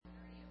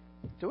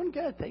Doing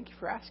good. Thank you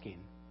for asking.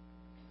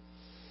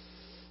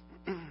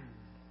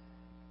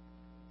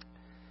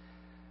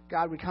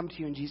 God, we come to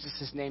you in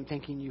Jesus' name,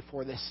 thanking you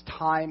for this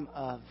time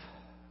of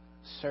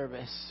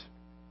service.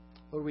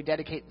 Lord, we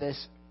dedicate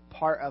this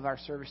part of our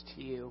service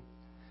to you.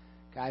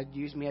 God,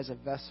 use me as a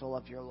vessel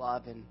of your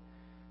love and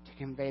to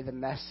convey the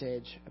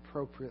message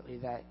appropriately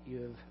that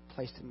you have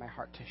placed in my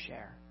heart to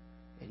share.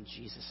 In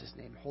Jesus'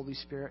 name. Holy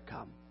Spirit,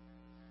 come.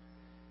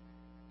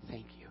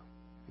 Thank you.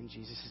 In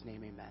Jesus'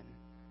 name, amen.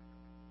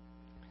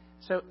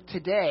 So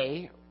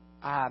today,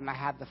 I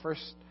have the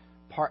first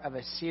part of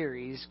a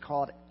series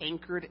called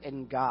Anchored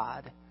in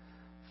God,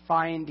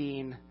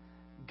 Finding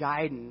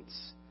Guidance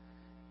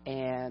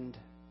and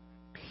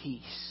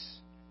Peace.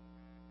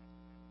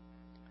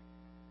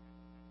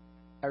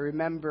 I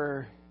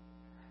remember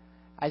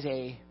as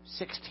a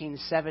 16,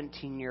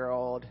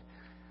 17-year-old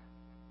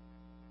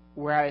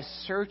where I was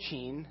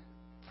searching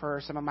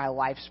for some of my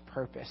life's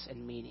purpose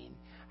and meaning.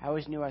 I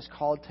always knew I was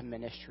called to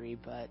ministry,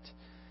 but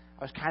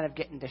I was kind of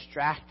getting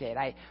distracted.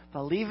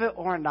 Believe it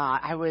or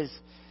not, I was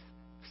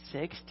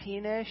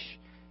 16-ish,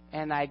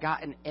 and I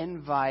got an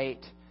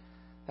invite.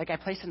 Like, I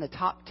placed in the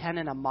top 10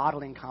 in a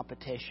modeling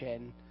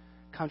competition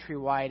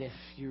countrywide.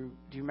 Do you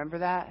remember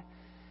that?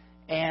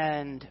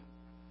 And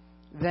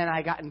then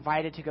I got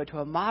invited to go to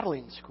a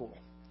modeling school.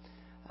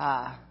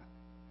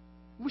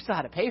 We still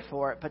had to pay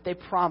for it, but they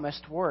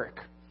promised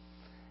work.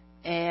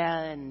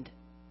 And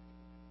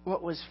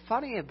what was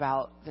funny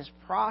about this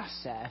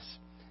process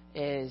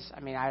is,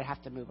 I'd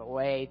have to move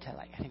away to,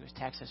 I think it was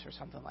Texas or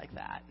something like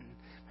that. And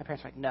my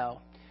parents were like,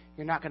 no,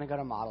 you're not going to go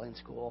to modeling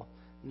school.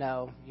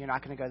 No, you're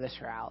not going to go this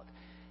route.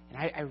 And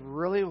I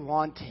really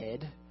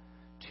wanted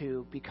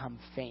to become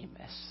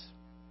famous.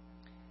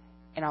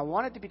 And I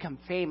wanted to become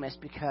famous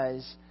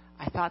because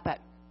I thought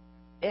that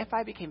if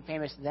I became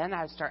famous, then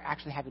I would start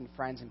actually having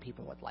friends and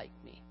people would like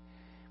me.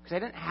 Because I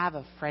didn't have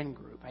a friend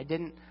group. I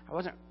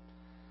wasn't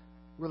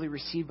really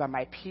received by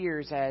my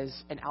peers as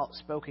an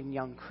outspoken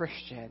young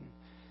Christian.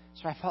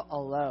 So I felt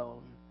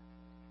alone.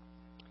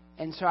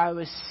 And so I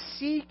was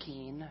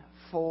seeking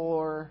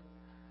for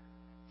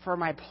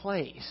my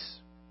place.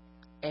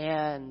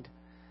 And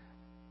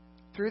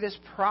through this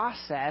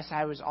process,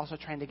 I was also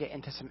trying to get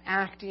into some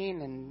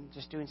acting and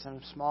just doing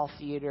some small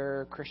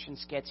theater, Christian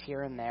skits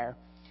here and there.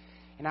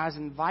 And I was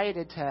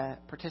invited to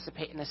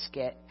participate in a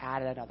skit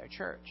at another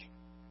church.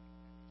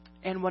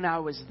 And when I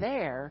was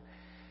there,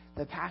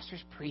 the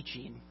pastor's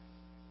preaching.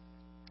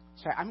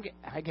 Sorry,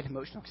 I get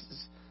emotional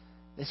because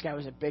this guy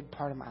was a big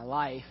part of my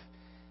life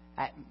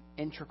at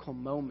integral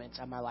moments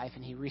of my life,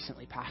 and he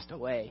recently passed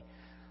away.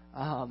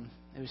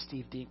 It was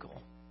Steve Dinkle.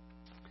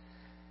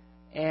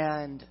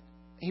 And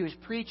he was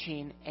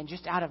preaching, and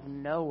just out of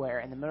nowhere,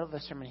 in the middle of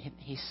the sermon,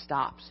 he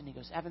stops, and he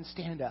goes, Evan,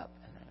 stand up.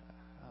 And I go,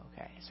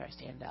 okay, so I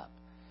stand up.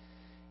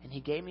 And he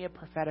gave me a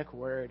prophetic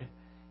word,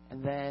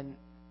 and then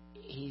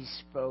he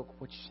spoke,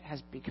 which has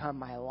become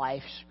my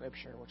life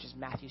scripture, which is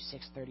Matthew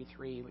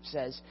 6:33, which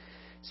says,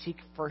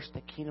 seek first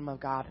the kingdom of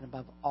God, and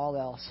above all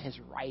else, his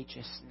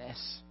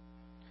righteousness,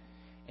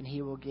 and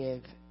he will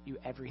give you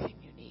everything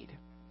you need.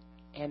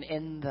 And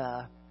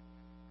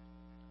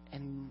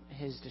in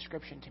his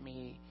description to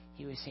me,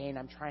 he was saying,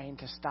 I'm trying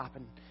to stop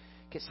and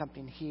get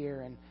something here,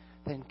 and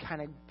then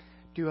kind of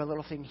do a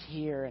little thing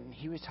here. And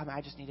he was telling me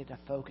I just needed to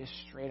focus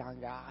straight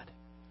on God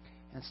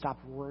and stop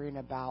worrying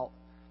about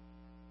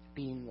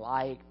being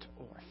liked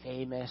or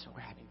famous or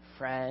having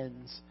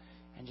friends,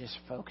 and just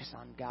focus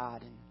on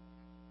God. And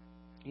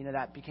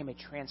that became a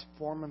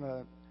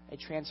transformational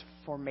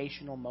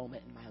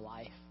moment in my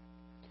life,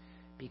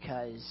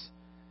 because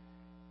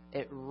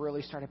it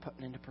really started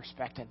putting into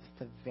perspective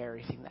the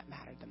very thing that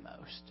mattered the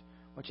most,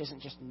 which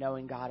isn't just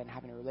knowing God and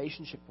having a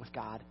relationship with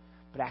God,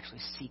 but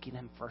actually seeking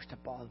him first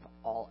above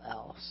all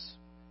else.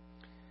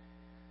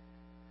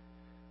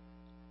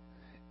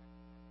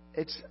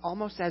 It's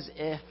almost as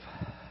if,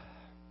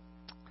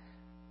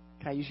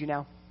 can I use you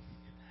now?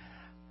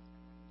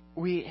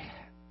 We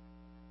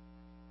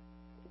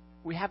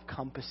have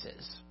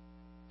compasses,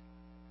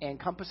 and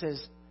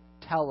compasses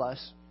tell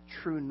us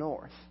true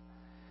north.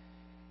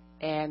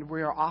 And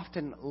we are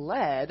often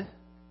led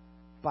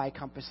by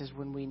compasses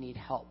when we need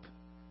help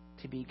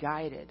to be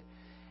guided.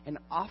 And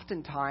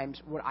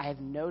oftentimes, what I have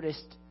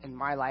noticed in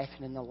my life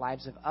and in the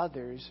lives of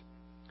others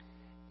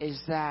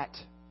is that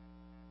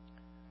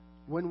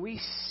when we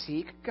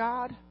seek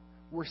God,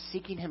 we're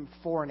seeking him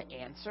for an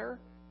answer,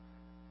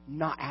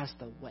 not as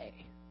the way.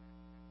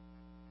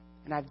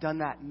 And I've done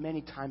that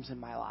many times in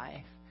my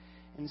life.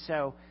 And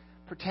so,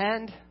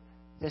 pretend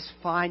this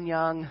fine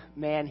young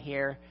man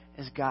here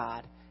is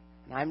God,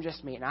 and I'm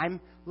just me, and I'm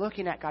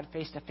looking at God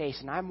face to face,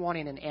 and I'm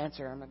wanting an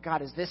answer. I'm like,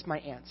 God, is this my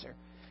answer?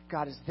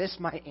 God, is this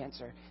my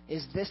answer?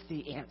 Is this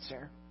the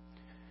answer?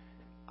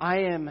 I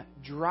am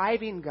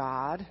driving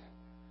God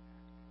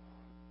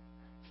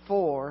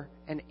for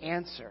an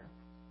answer.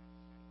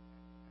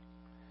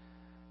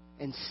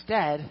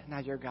 Instead, now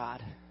you're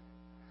God,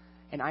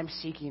 and I'm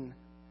seeking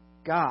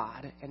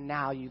God, and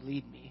now you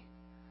lead me.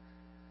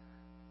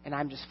 And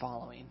I'm just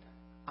following.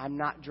 I'm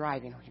not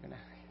driving. You're going to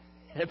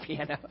hit a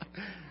piano.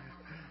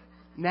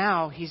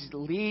 Now he's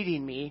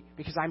leading me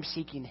because I'm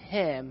seeking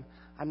him.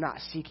 I'm not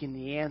seeking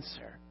the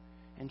answer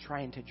and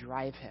trying to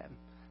drive him.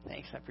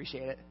 Thanks, I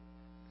appreciate it.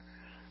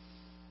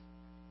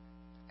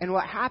 And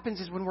what happens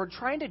is when we're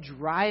trying to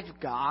drive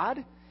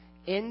God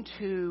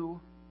into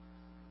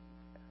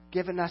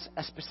giving us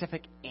a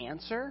specific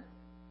answer,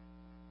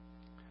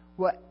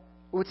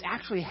 what's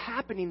actually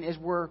happening is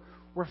we're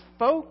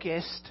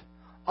focused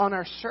on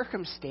our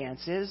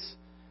circumstances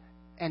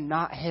and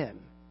not him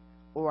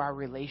or our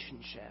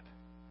relationship.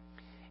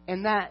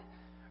 And that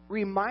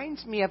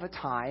reminds me of a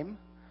time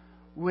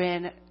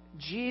when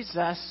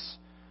Jesus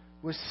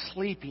was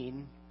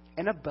sleeping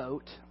in a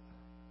boat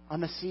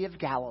on the Sea of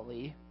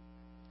Galilee.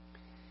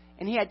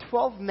 And he had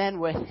 12 men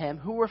with him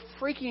who were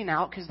freaking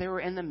out because they were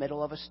in the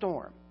middle of a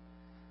storm.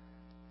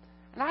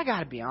 And I got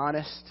to be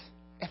honest,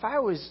 if I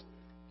was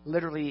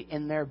literally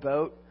in their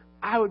boat,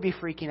 I would be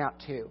freaking out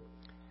too.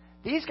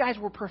 These guys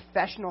were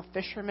professional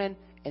fishermen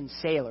and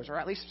sailors, or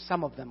at least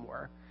some of them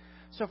were.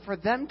 So for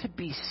them to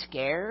be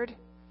scared,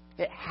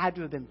 it had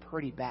to have been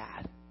pretty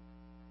bad.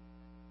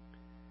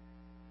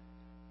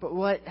 But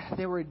what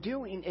they were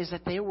doing is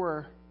that they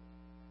were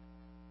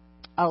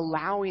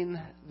allowing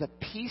the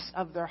peace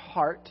of their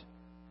heart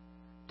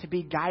to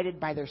be guided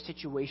by their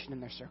situation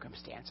and their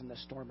circumstance and the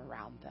storm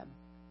around them,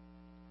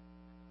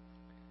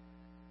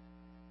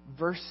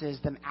 versus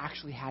them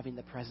actually having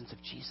the presence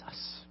of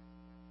Jesus.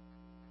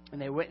 And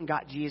they went and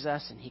got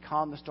Jesus, and he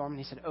calmed the storm, and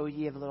he said, "Oh,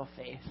 ye of little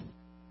faith."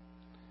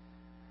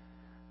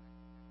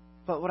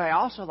 But what I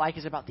also like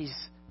is about these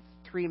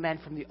three men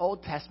from the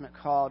Old Testament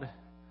called,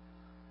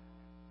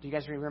 do you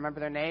guys remember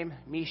their name?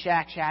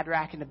 Meshach,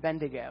 Shadrach, and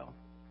Abednego.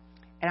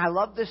 And I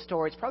love this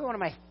story. It's probably one of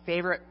my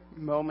favorite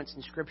moments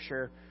in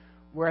Scripture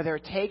where they're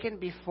taken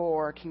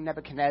before King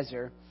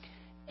Nebuchadnezzar.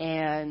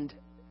 And,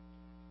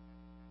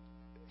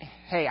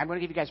 hey, I'm going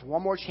to give you guys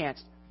one more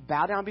chance.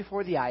 Bow down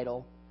before the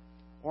idol,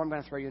 or I'm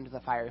going to throw you into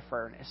the fiery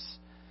furnace.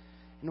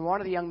 And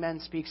one of the young men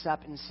speaks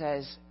up and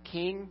says,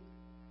 "King,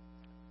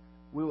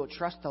 we will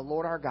trust the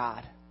Lord our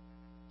God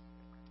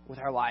with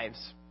our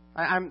lives."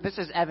 This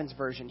is Evan's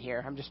version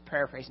here. I'm just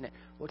paraphrasing it.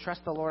 "We'll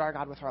trust the Lord our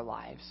God with our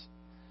lives.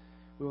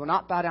 We will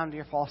not bow down to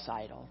your false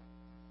idol."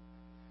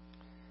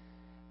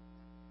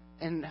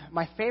 And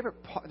my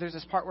favorite part, there's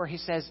this part where he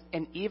says,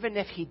 "And even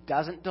if he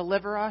doesn't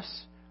deliver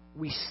us,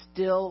 we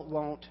still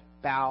won't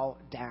bow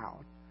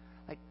down."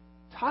 Like,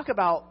 talk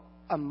about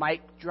a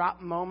mic drop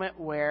moment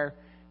where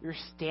you're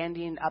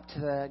standing up to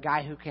the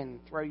guy who can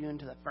throw you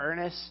into the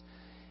furnace.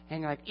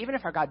 And you're like, even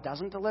if our God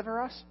doesn't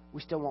deliver us,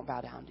 we still won't bow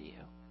down to you.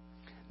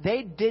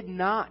 They did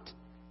not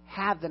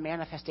have the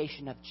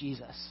manifestation of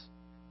Jesus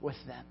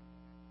with them.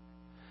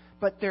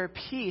 But their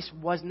peace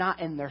was not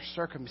in their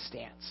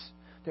circumstance.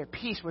 Their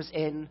peace was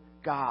in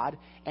God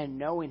and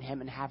knowing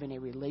him and having a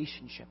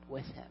relationship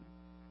with him.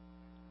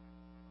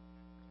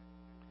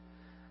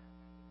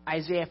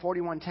 Isaiah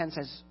 41:10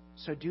 says,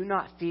 "So do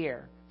not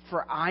fear,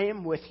 for I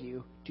am with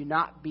you. Do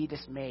not be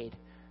dismayed,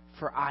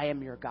 for I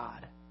am your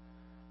God.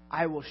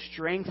 I will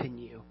strengthen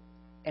you,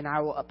 and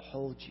I will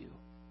uphold you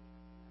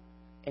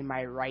in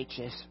my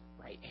righteous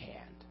right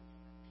hand."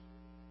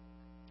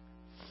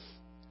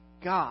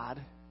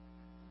 God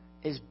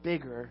is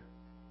bigger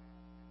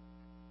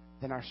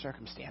than our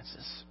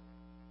circumstances.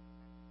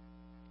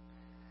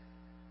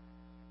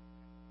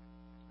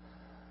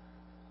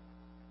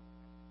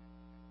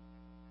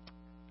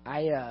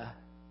 I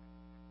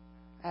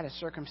had a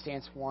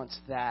circumstance once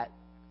that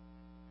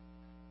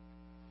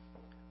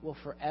will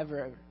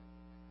forever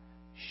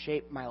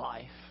shape my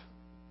life.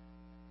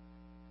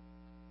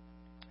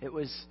 It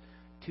was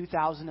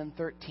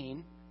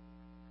 2013,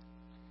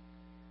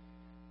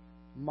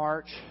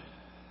 March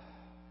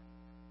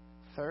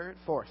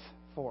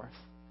 4th.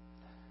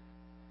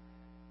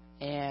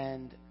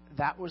 And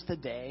that was the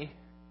day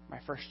my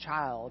first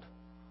child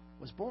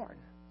was born.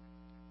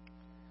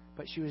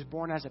 But she was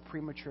born as a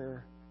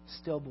premature,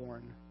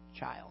 stillborn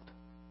child.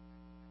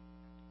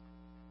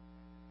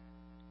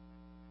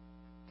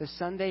 The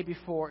Sunday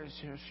before,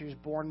 she was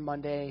born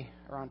Monday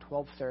around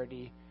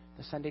 12:30.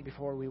 The Sunday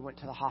before, we went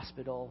to the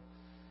hospital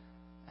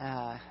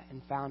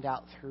and found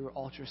out through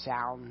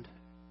ultrasound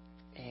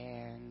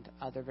and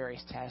other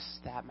various tests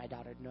that my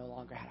daughter no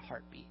longer had a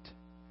heartbeat.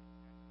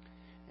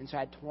 And so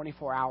I had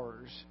 24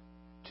 hours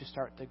to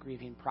start the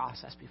grieving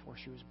process before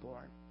she was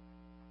born.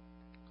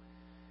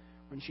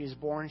 When she was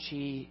born,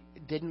 she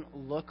didn't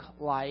look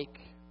like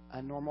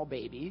a normal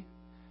baby.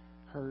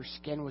 Her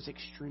skin was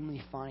extremely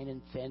fine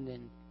and thin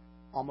and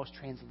almost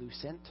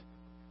translucent.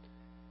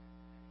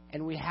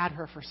 And we had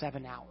her for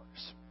 7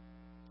 hours.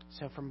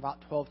 So from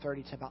about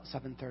 12:30 to about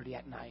 7:30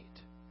 at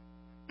night.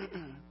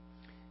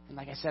 And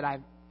like I said,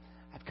 I've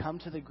come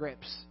to the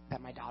grips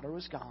that my daughter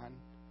was gone.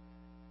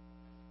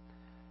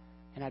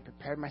 And I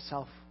prepared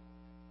myself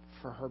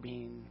for her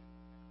being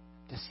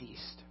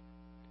deceased.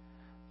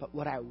 But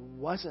what I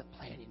wasn't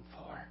planning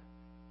for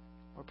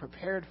or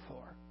prepared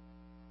for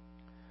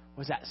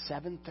was at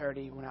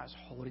 7:30 when I was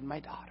holding my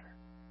daughter.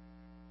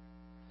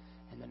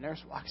 And the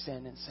nurse walks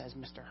in and says,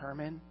 "Mr.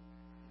 Herrman,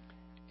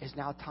 it's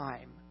now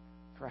time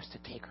for us to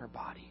take her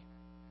body."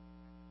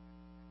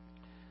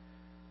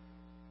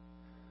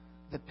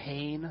 the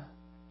pain,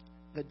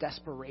 the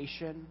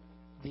desperation,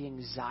 the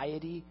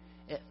anxiety,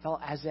 it felt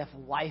as if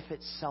life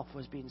itself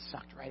was being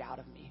sucked right out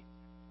of me.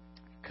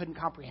 Couldn't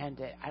comprehend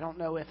it. I don't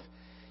know if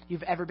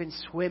you've ever been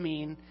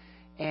swimming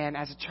and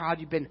as a child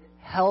you've been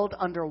held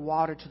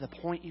underwater to the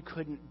point you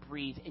couldn't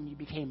breathe and you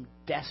became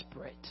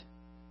desperate.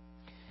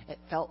 It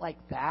felt like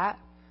that,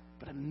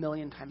 but a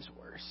million times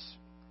worse.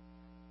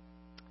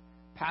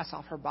 Pass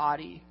off her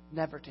body,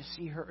 never to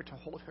see her or to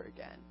hold her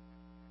again.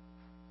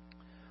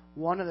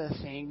 One of the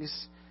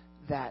things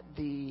that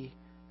the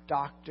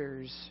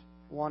doctors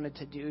wanted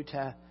to do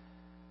to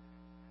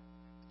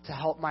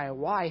help my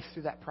wife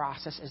through that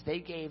process is they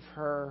gave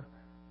her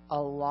a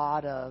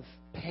lot of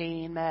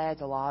pain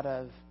meds, a lot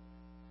of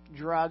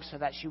drugs so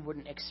that she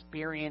wouldn't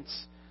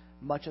experience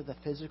much of the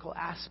physical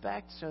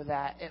aspect, so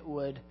that it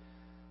would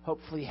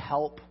hopefully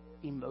help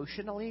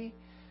emotionally.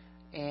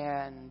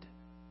 And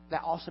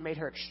that also made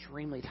her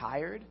extremely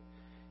tired.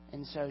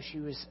 And so she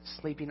was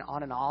sleeping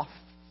on and off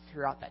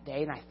throughout that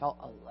day, and I felt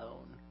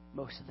alone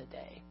most of the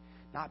day.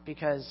 Not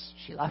because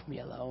she left me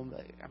alone,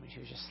 but she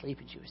was just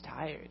sleeping. She was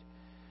tired.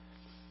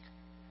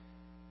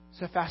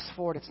 So fast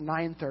forward, it's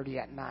 9:30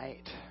 at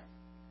night.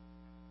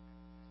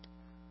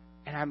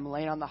 And I'm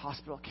laying on the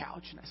hospital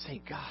couch, and I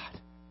say, God,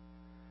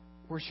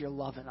 where's your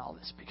love in all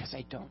this? Because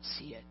I don't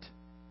see it.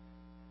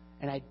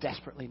 And I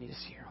desperately need to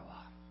see your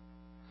love.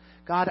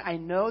 God, I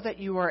know that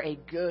you are a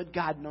good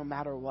God no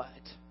matter what.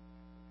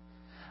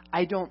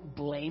 I don't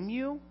blame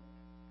you.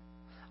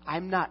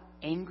 I'm not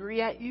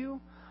angry at you.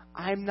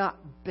 I'm not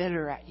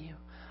bitter at you.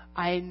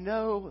 I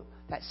know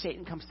that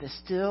Satan comes to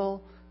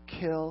steal,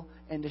 kill,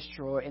 and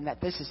destroy, and that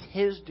this is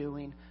his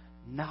doing,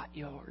 not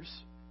yours.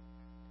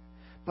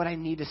 But I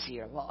need to see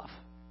your love,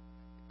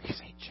 because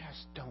I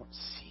just don't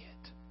see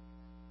it.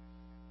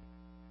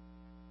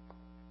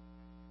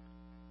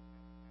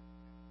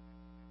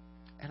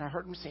 And I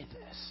heard him say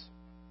this.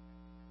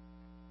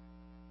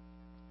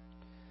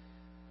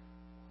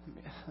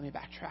 Let me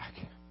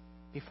backtrack.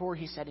 Before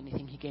he said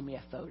anything, he gave me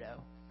a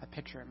photo, a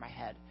picture in my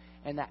head.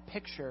 And that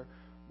picture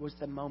was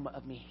the moment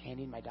of me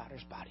handing my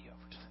daughter's body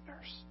over to the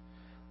nurse.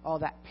 All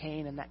that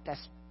pain and that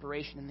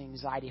desperation and the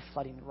anxiety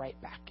flooding right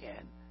back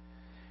in.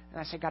 And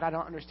I said, God, I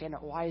don't understand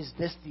it. Why is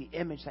this the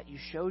image that you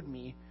showed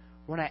me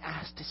when I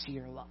asked to see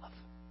your love?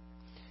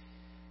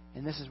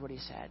 And this is what he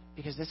said.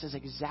 Because this is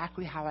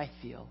exactly how I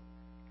feel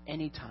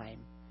anytime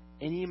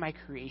any of my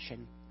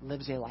creation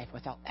lives a life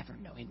without ever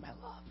knowing my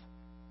love.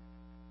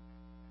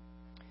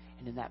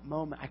 And in that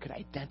moment, I could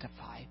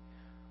identify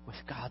with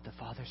God the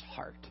Father's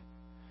heart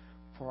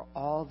for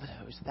all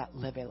those that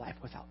live a life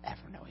without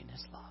ever knowing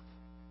his love.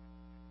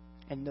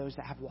 And those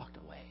that have walked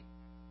away.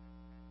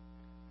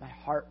 My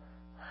heart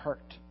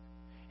hurt,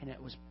 and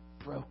it was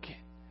broken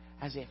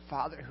as a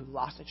father who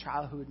lost a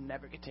child who would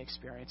never get to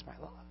experience my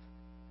love.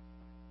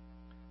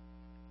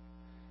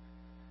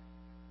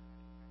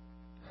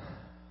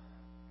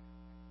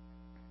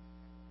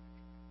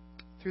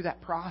 Through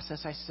that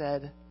process, I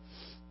said,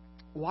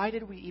 why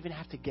did we even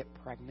have to get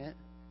pregnant?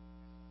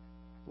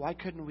 Why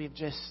couldn't we have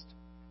just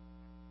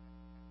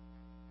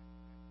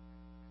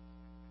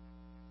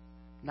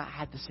not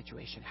had the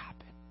situation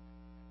happen?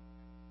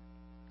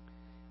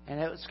 And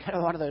it was kind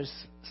of one of those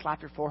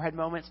slap your forehead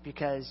moments,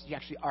 because you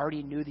actually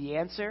already knew the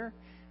answer,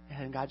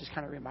 and God just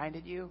kind of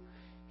reminded you.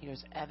 He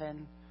goes,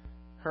 Evan,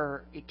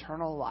 her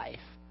eternal life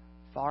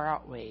far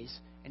outweighs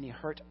any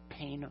hurt,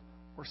 pain,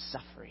 or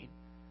suffering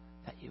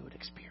that you would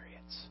experience.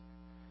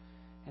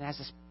 And as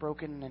this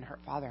broken and hurt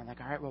father, I'm like,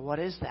 all right, well, what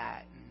is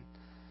that?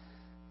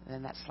 And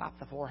then that slap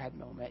the forehead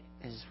moment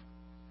is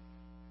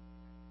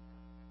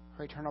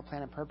her eternal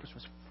plan and purpose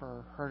was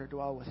for her to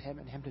dwell with him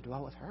and him to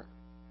dwell with her.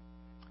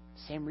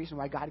 Same reason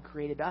why God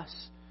created us.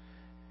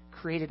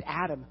 Created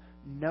Adam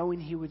knowing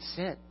he would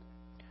sin.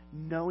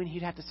 Knowing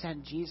he'd have to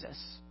send Jesus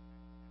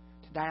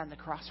to die on the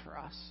cross for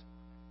us.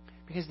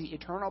 Because the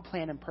eternal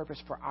plan and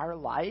purpose for our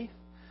life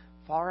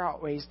far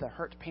outweighs the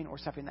hurt, pain, or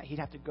suffering that he'd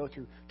have to go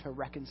through to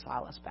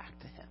reconcile us back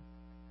to him.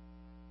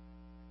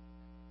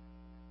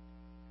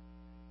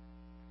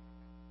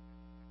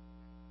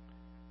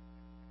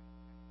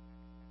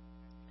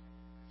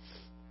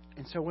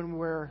 And so when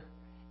we're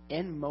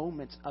in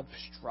moments of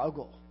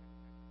struggle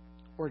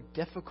or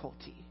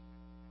difficulty,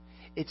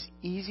 it's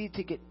easy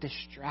to get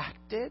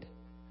distracted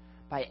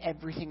by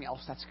everything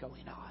else that's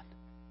going on.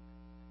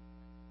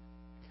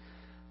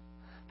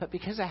 But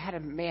because I had a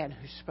man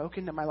who spoke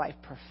into my life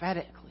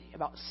prophetically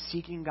about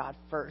seeking God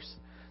first,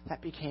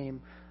 that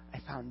became a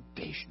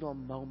foundational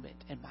moment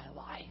in my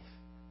life.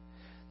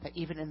 That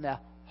even in the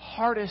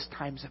hardest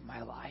times of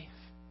my life,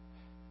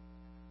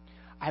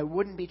 I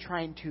wouldn't be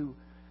trying to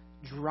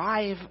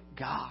drive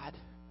God,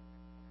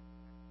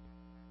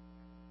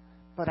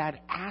 but I'd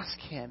ask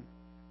him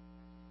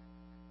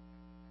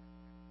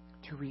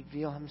to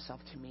reveal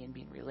himself to me and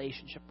be in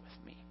relationship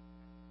with me.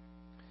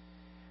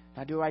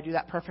 Now, do I do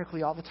that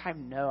perfectly all the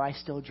time? No, I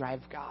still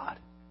drive God.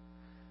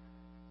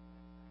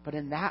 But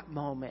in that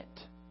moment,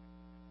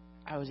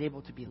 I was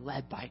able to be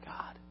led by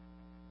God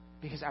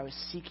because I was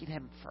seeking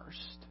him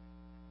first.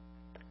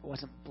 I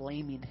wasn't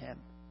blaming him.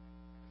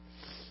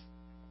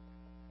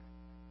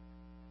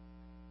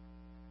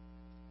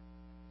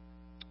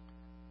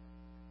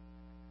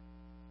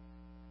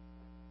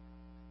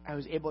 I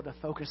was able to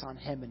focus on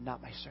Him and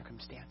not my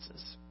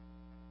circumstances.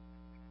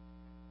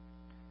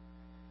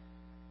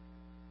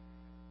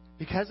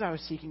 Because I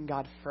was seeking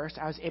God first,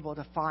 I was able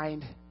to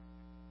find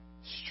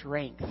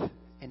strength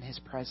in His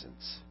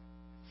presence.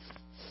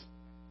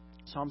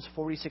 Psalms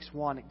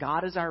 46:1,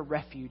 God is our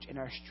refuge and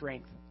our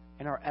strength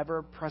and our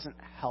ever-present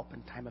help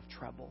in time of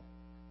trouble.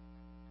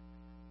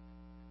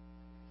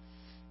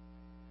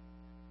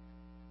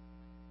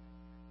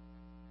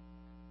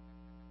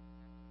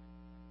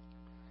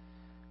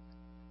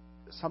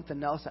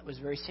 Something else that was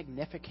very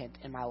significant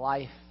in my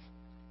life.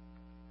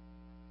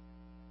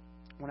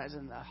 When I was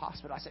in the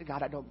hospital, I said,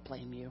 God, I don't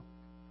blame you.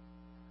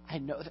 I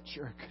know that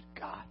you're a good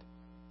God.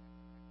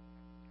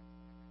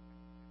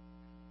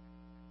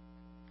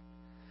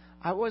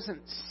 I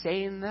wasn't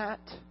saying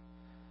that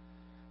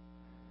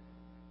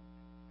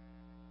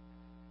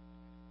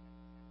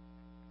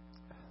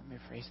let me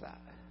rephrase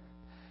that.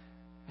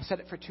 I said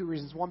it for two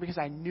reasons. One, because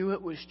I knew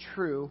it was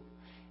true,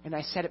 and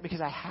I said it because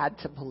I had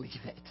to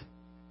believe it.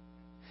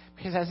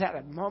 Because I was at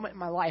a moment in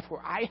my life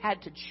where I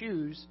had to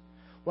choose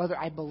whether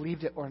I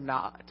believed it or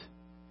not.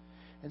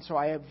 And so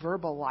I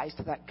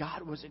verbalized that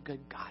God was a good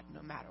God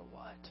no matter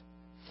what.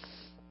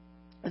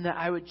 And that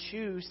I would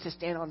choose to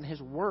stand on His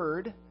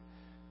word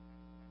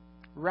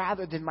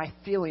rather than my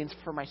feelings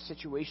for my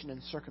situation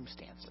and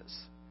circumstances.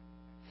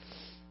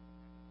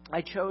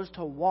 I chose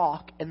to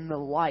walk in the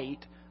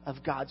light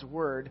of God's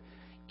word,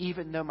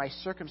 even though my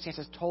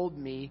circumstances told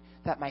me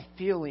that my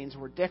feelings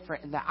were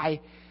different and that I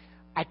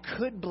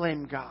could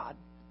blame God.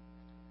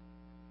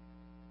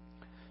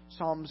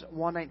 Psalms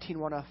 119,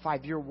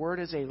 105, your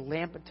word is a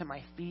lamp unto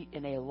my feet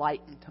and a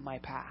light unto my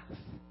path.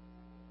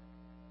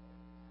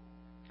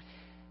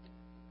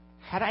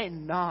 Had I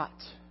not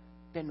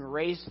been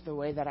raised the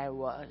way that I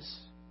was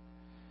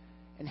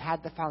and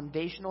had the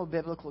foundational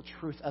biblical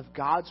truth of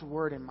God's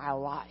word in my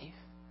life,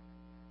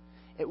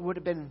 it would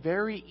have been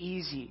very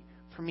easy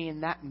for me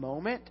in that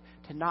moment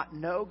to not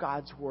know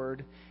God's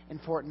word and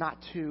for it not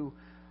to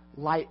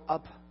light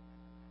up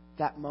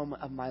that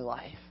moment of my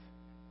life.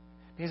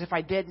 Because if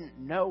I didn't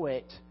know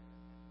it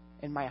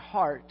in my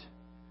heart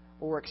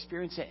or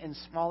experience it in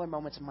smaller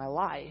moments in my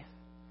life,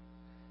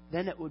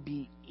 then it would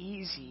be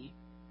easy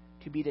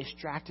to be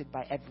distracted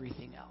by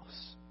everything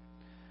else.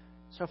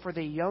 So for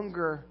the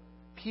younger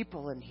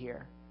people in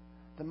here,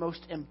 the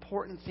most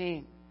important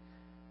thing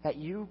that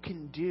you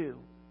can do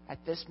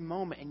at this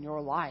moment in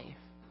your life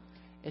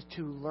is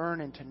to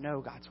learn and to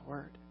know God's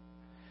word.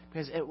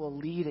 Because it will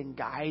lead and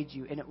guide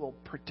you, and it will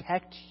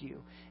protect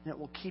you, and it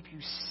will keep you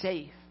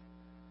safe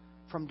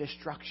from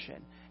destruction.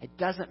 It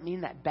doesn't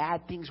mean that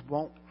bad things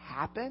won't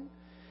happen,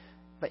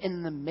 but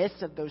in the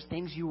midst of those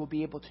things, you will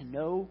be able to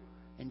know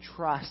and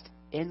trust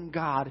in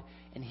God,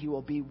 and He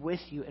will be with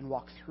you and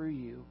walk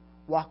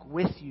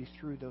with you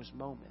through those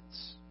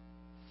moments.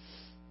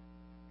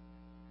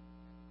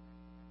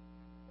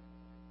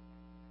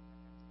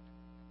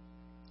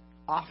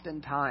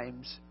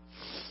 Oftentimes,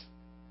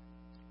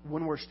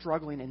 when we're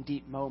struggling in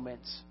deep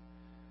moments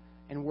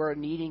and we're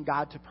needing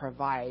God to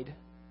provide,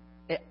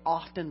 it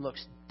often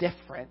looks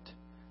different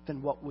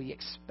than what we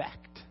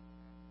expect.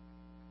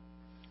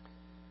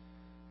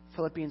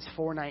 Philippians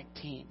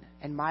 4:19,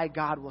 and my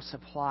God will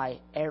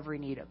supply every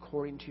need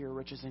according to your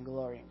riches and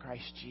glory in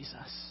Christ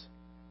Jesus.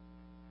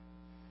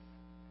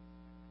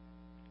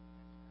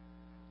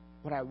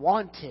 What I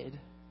wanted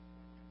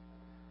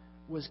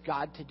was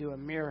God to do a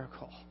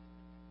miracle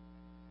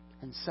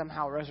and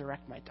somehow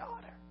resurrect my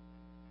daughter.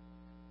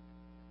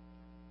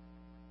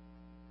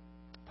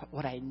 But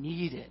what I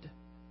needed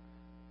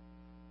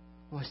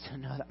was to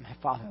know that my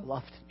Father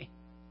loved me.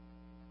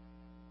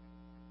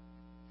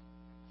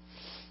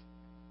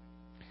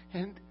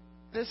 And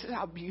this is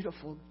how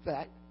beautiful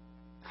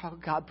how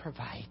God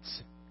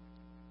provides.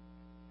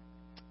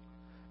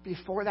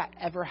 Before that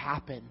ever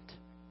happened,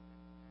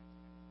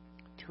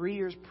 3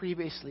 years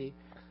previously,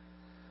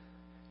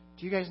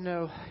 do you guys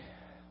know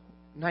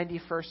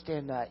 91st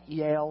in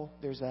Yale,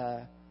 there's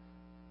I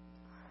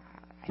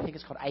think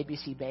it's called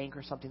IBC Bank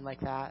or something like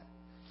that.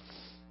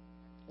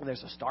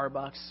 There's a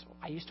Starbucks.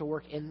 I used to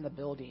work in the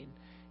building,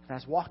 and I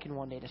was walking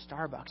one day to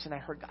Starbucks, and I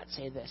heard God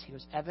say this. He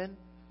goes, Evan,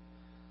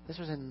 this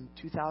was in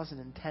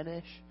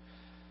 2010-ish.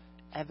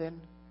 Evan,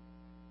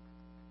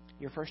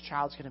 your first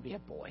child's going to be a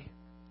boy.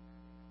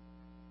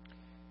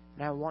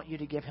 And I want you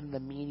to give him the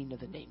meaning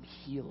of the name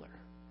healer,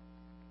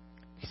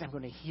 because I'm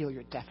going to heal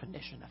your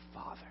definition of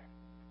father.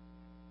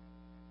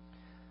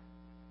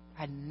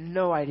 I had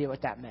no idea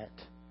what that meant.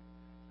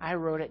 I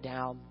wrote it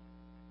down.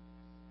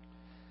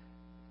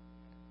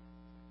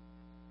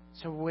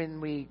 So when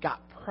we got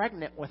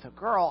pregnant with a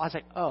girl, I was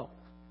like, oh,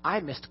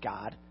 I missed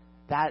God.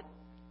 That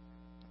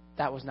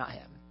was not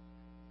Him.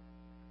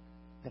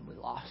 Then we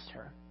lost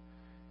her.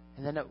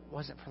 And then it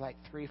wasn't for like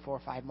 3,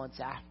 4, 5 months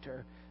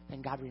after,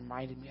 then God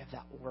reminded me of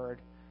that word,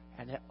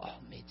 and it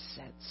all made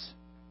sense.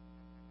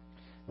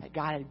 That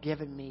God had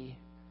given me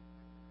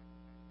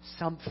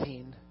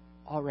something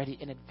already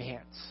in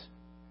advance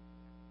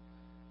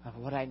of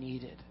what I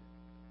needed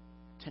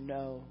to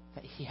know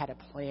that He had a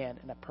plan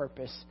and a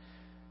purpose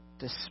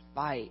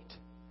despite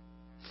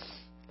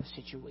the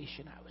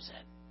situation I was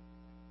in.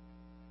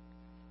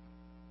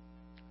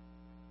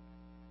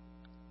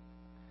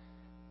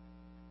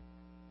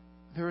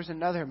 There was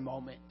another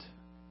moment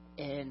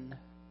in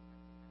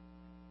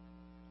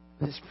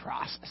this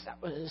process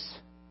that was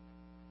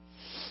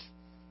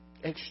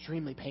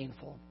extremely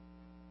painful.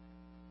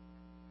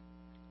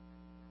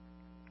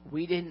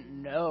 We didn't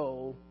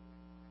know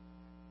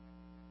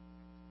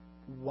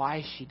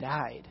why she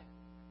died.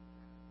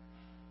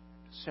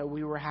 So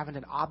we were having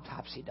an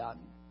autopsy done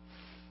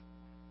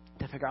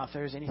to figure out if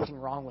there was anything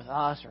wrong with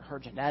us or her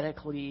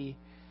genetically,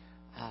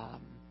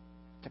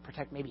 to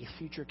protect maybe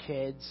future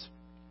kids.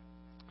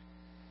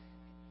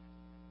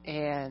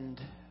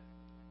 And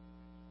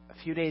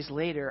a few days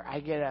later, I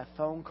get a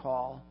phone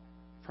call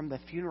from the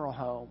funeral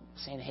home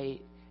saying,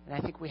 hey, and I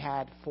think we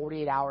had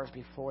 48 hours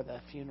before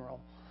the funeral.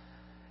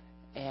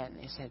 And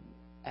they said,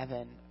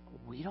 Evan,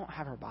 we don't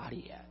have her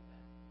body yet.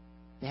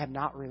 They have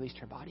not released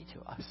her body to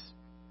us.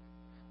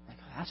 I'm like,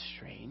 oh, that's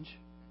strange.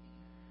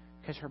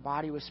 Because her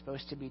body was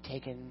supposed to be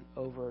taken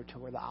over to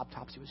where the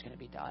autopsy was going to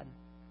be done.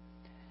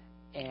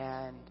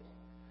 And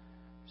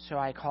so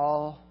I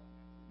call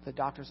the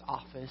doctor's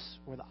office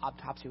where the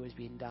autopsy was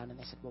being done, and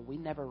they said, well, we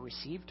never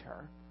received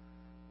her.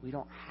 We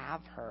don't have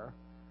her.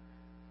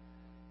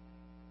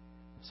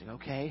 I was like,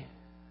 okay.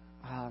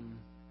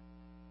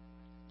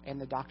 And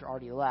the doctor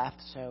already left,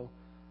 so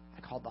I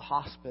called the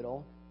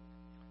hospital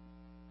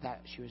that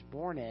she was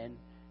born in,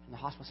 and the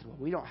hospital said, well,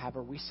 we don't have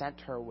her. We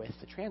sent her with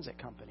the transit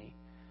company.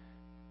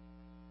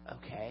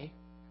 Okay.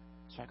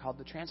 So I called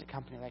the transit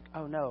company, like,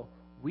 oh, no,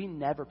 we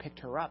never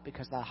picked her up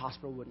because the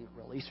hospital wouldn't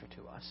release her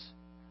to us.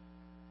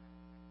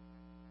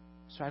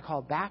 So I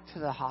called back to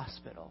the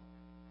hospital,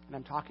 and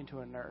I'm talking to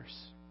a nurse.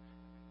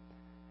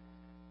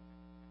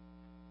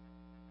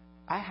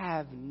 I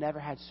have never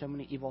had so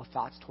many evil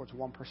thoughts towards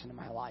one person in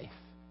my life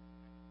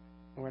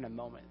or in a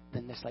moment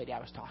than this lady I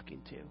was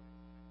talking to.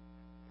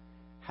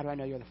 How do I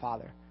know you're the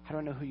father? How do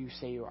I know who you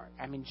say you are?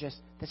 I mean, just,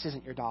 this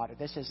isn't your daughter.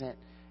 This isn't,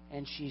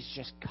 and she's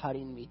just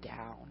cutting me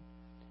down.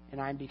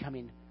 And I'm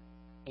becoming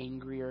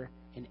angrier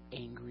and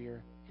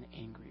angrier and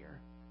angrier.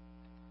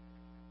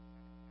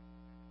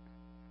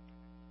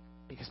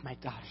 Because my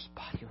daughter's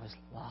body was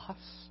lost.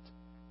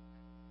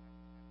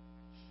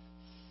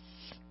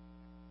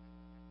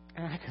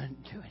 And I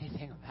couldn't do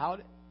anything about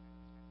it.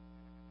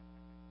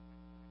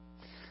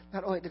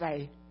 Not only did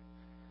I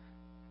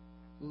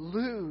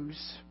lose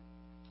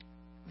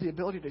the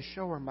ability to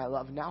show her my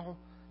love, now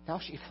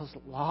she feels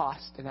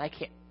lost and I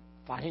can't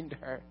find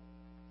her.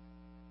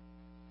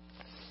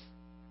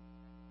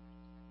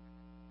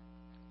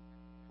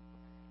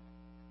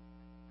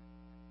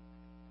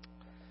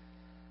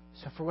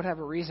 So for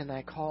whatever reason,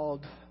 I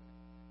called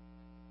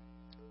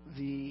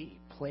the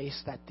place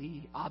that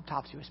the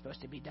autopsy was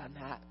supposed to be done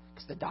at,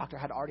 because the doctor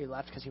had already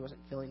left because he wasn't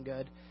feeling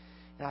good.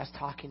 And I was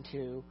talking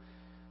to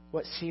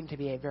what seemed to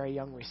be a very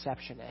young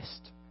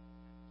receptionist.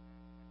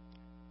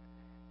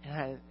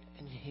 And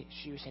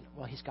she was saying,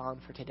 well, he's gone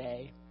for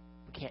today.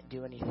 We can't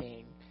do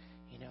anything.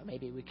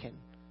 Maybe we can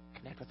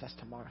connect with us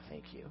tomorrow.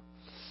 Thank you.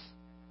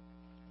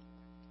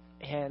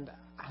 And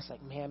I was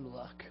like, ma'am,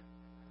 look.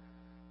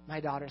 My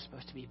daughter's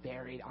supposed to be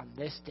buried on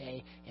this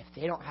day. If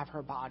they don't have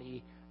her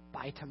body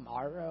by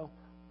tomorrow,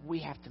 we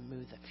have to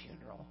move the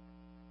funeral.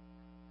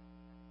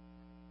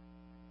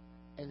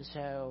 And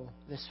so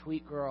the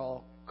sweet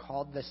girl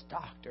called this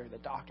doctor. The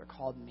doctor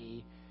called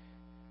me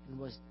and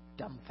was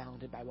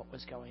dumbfounded by what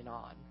was going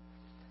on.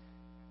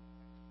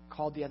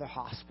 Called the other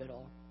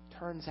hospital.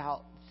 Turns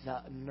out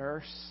the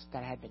nurse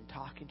that I had been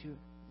talking to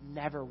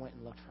never went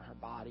and looked for her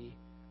body.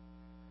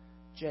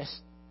 Just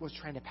was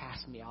trying to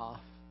pass me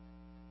off.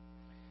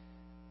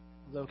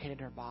 Located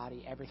her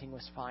body. Everything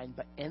was fine.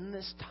 But in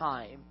this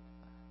time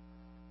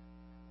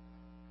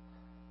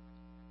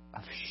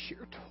of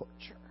sheer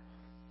torture,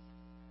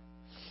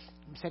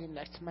 I'm sitting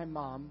next to my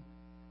mom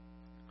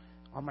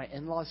on my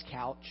in-laws'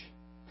 couch.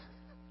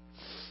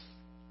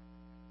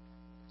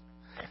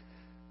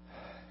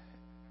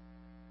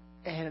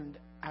 And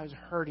I was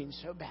hurting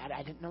so bad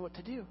I didn't know what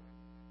to do.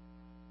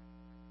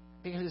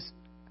 Because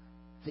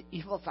the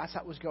evil thoughts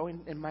that was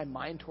going in my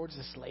mind towards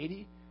this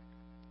lady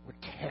were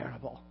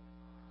terrible.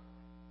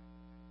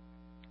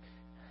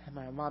 And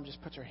my mom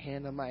just puts her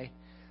hand on my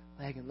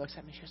leg and looks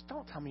at me. She goes,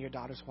 don't tell me your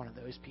daughter's one of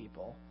those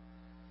people.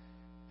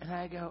 And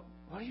I go,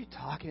 what are you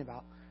talking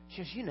about?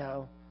 She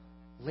goes,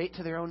 late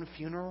to their own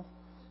funeral.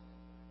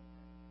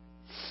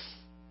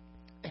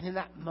 And in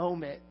that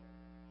moment,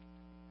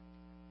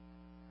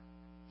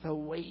 the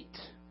weight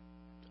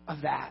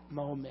of that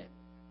moment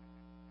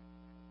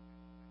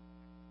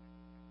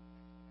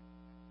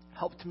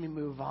helped me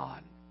move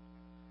on,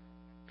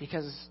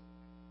 because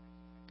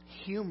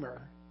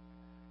humor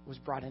was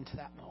brought into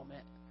that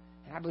moment.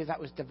 And I believe that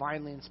was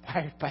divinely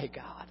inspired by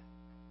God.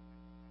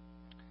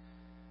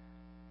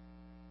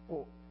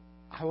 Well,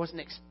 I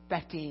wasn't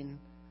expecting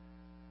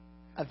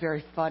a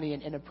very funny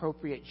and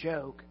inappropriate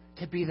joke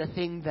to be the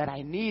thing that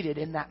I needed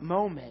in that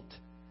moment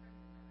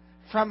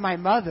from my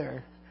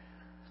mother.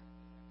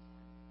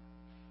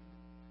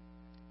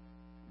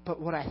 But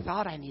what I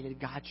thought I needed,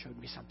 God showed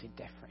me something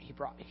different. He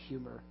brought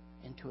humor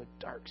into a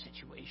dark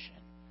situation.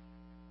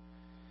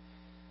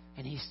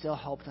 And He still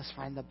helped us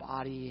find the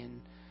body.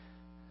 And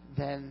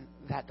then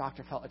that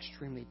doctor felt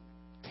extremely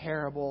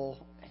terrible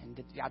and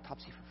did the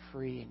autopsy for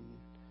free. And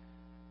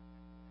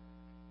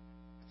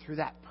through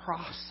that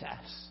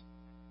process,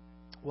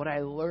 what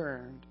I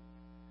learned,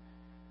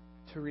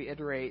 to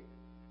reiterate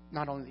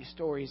not only these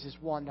stories, is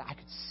one, that I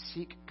could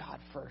seek God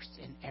first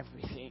in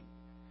everything.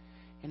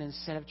 And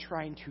instead of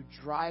trying to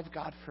drive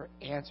God for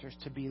answers,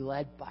 to be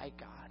led by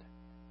God.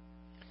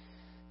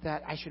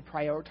 That I should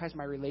prioritize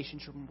my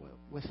relationship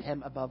with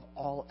Him above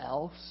all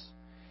else.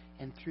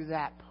 And through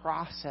that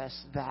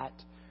process, that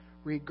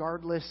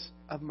regardless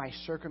of my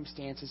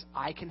circumstances,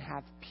 I can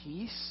have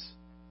peace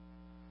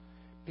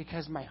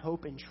because my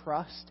hope and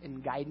trust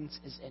and guidance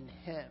is in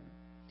Him.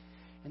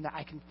 And that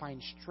I can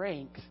find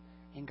strength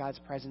in God's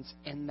presence,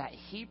 and that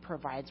He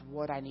provides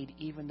what I need,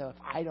 even though if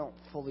I don't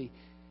fully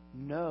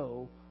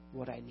know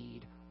what I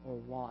need or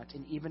want.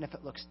 And even if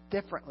it looks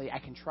differently, I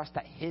can trust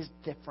that His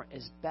different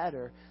is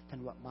better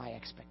than what my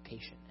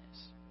expectation is.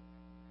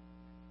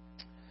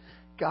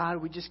 God,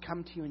 we just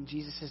come to You in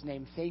Jesus'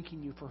 name,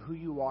 thanking You for who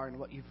You are and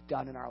what You've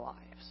done in our lives.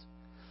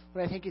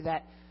 Lord, I thank You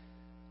that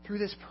through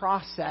this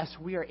process,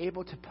 we are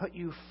able to put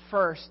You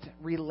first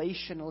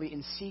relationally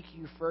and seek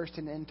You first.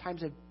 And in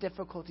times of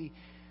difficulty,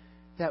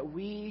 that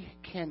we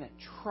can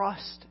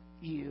trust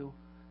You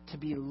to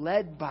be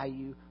led by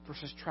You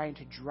versus trying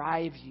to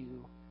drive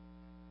You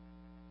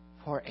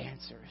for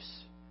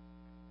answers.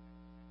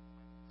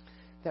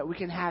 That we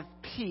can have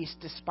peace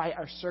despite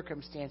our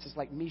circumstances,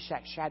 like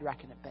Meshach,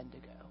 Shadrach, and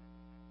Abednego.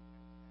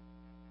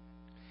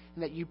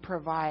 And that You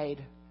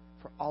provide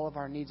for all of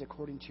our needs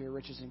according to Your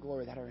riches and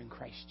glory that are in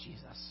Christ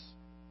Jesus.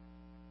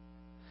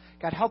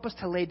 God, help us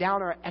to lay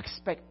down our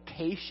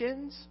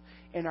expectations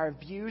and our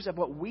views of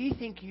what we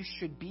think You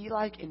should be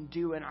like and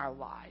do in our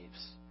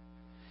lives.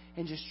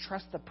 And just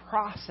trust the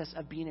process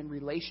of being in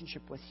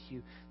relationship with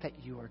You, that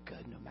You are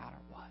good no matter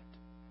what.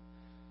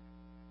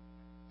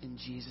 In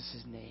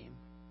Jesus' name,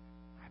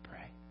 I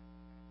pray.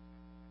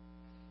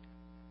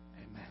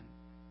 Amen.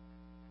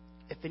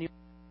 If anyone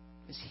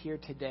is here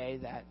today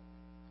that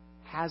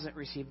hasn't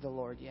received the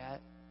Lord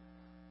yet,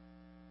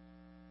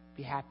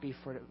 be happy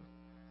for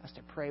us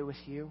to pray with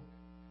you.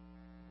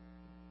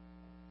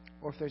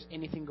 Or if there's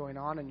anything going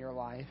on in your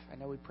life, I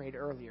know we prayed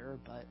earlier,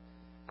 but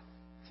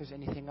if there's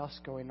anything else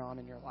going on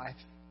in your life,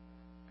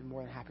 I'd be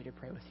more than happy to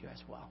pray with you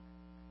as well.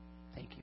 Thank you.